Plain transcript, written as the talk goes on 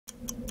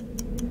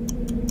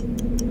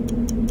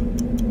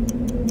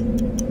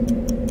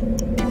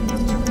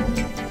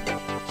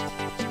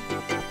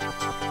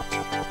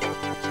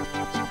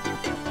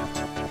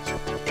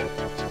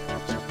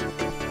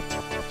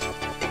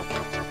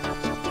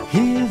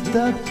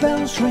the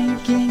bells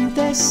ringing,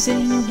 they're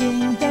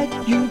singing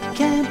that you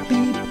can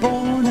be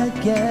born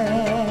again.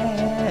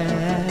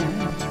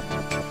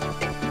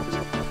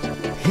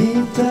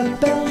 Hear the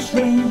bells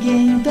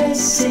ringing, they're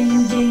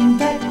singing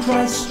that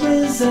Christ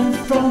risen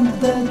from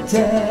the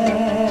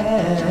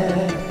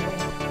dead.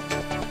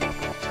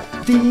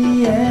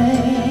 The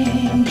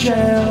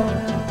angel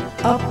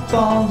up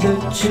on the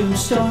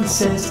tombstone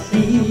says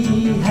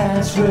he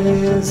has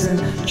risen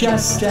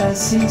just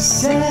as he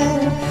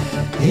said.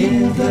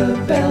 Hear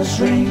the bells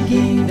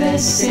ringing, they're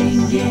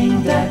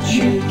singing that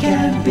you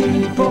can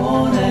be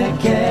born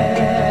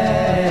again.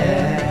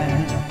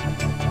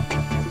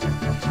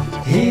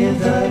 Hear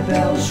the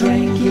bells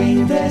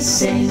ringing, they're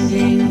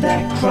singing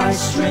that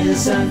Christ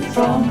risen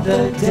from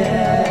the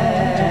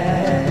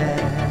dead.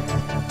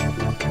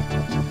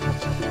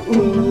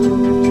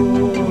 Ooh.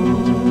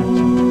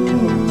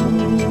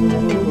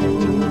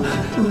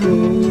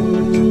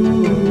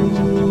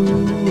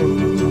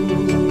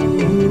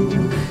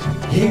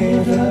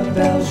 Hear the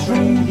bells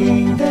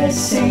ringing, they're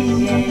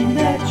singing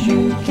that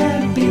you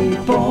can be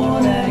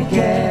born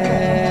again.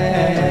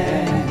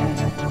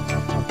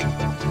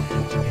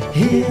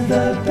 Hear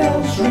the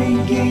bells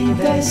ringing,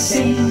 they're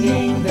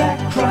singing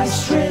that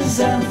Christ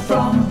risen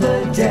from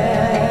the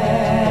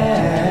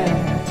dead.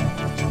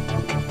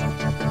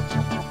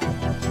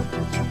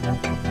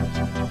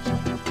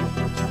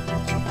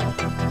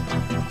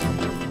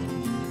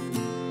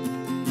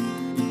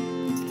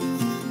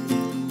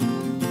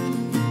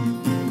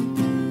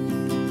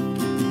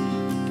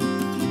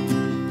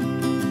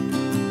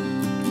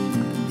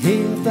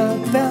 Hear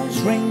the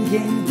bells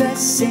ringing, they're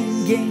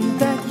singing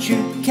that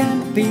you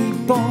can be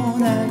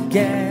born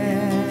again.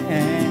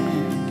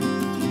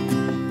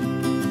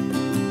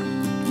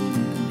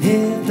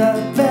 Hear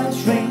the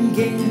bells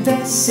ringing,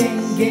 they're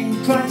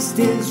singing Christ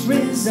is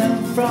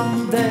risen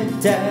from the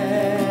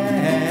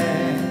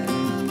dead.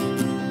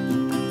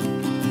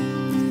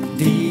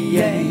 The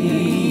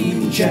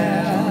angel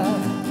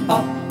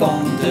up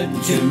on the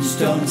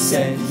tombstone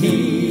said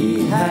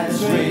he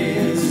has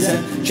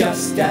risen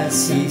just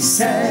as he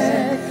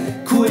said.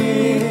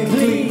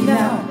 Quickly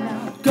now,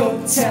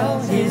 go tell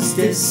his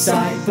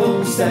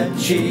disciples that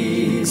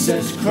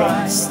Jesus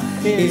Christ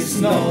is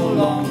no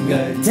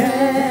longer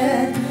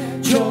dead.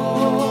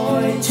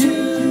 Joy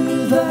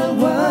to the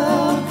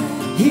world,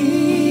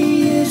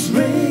 he is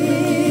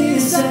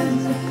risen.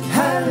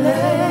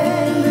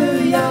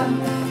 Hallelujah,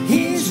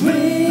 he's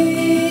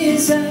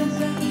risen.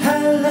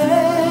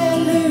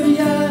 Hallelujah,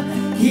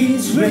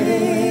 he's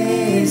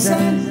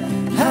risen.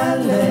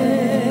 Hallelujah.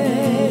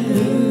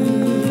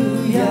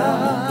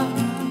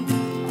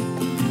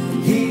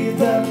 Hear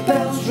the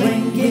bells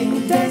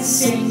ringing, they're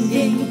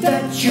singing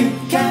that you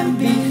can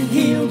be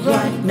healed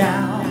right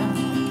now.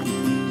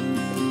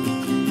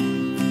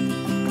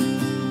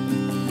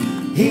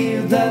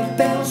 Hear the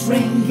bells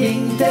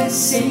ringing, they're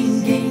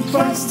singing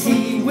Christ,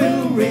 he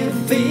will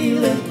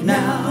reveal it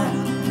now.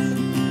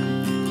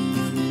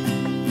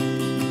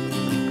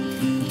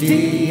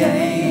 The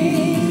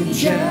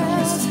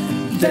angels,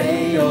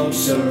 they all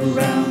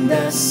surround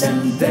us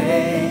and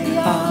they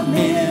are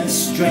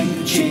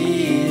ministering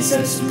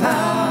Jesus'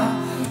 power.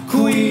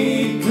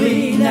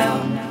 Quickly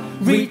now,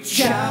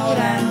 reach out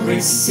and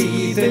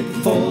receive it,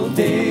 for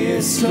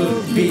this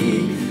could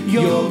be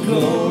your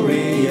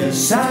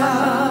glorious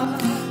hour.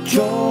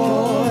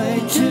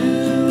 Joy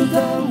to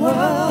the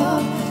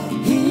world,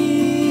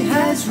 he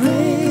has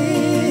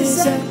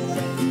risen.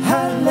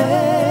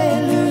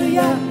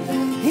 Hallelujah,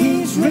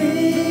 he's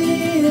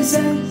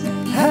risen.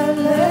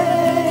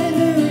 Hallelujah,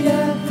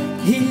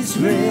 he's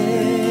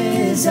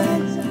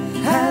risen.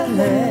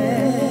 Hallelujah,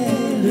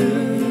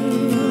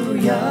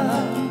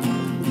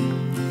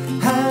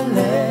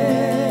 hallelujah.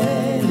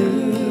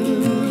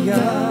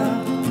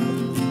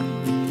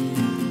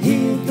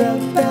 Hear the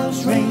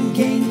bells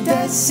ringing,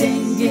 they're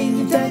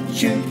singing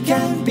that you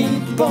can be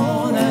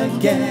born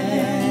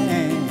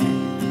again.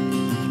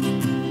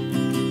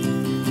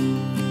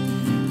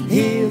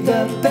 Hear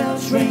the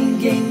bells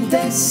ringing,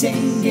 they're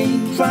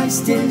singing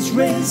Christ is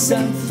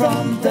risen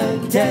from the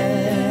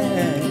dead.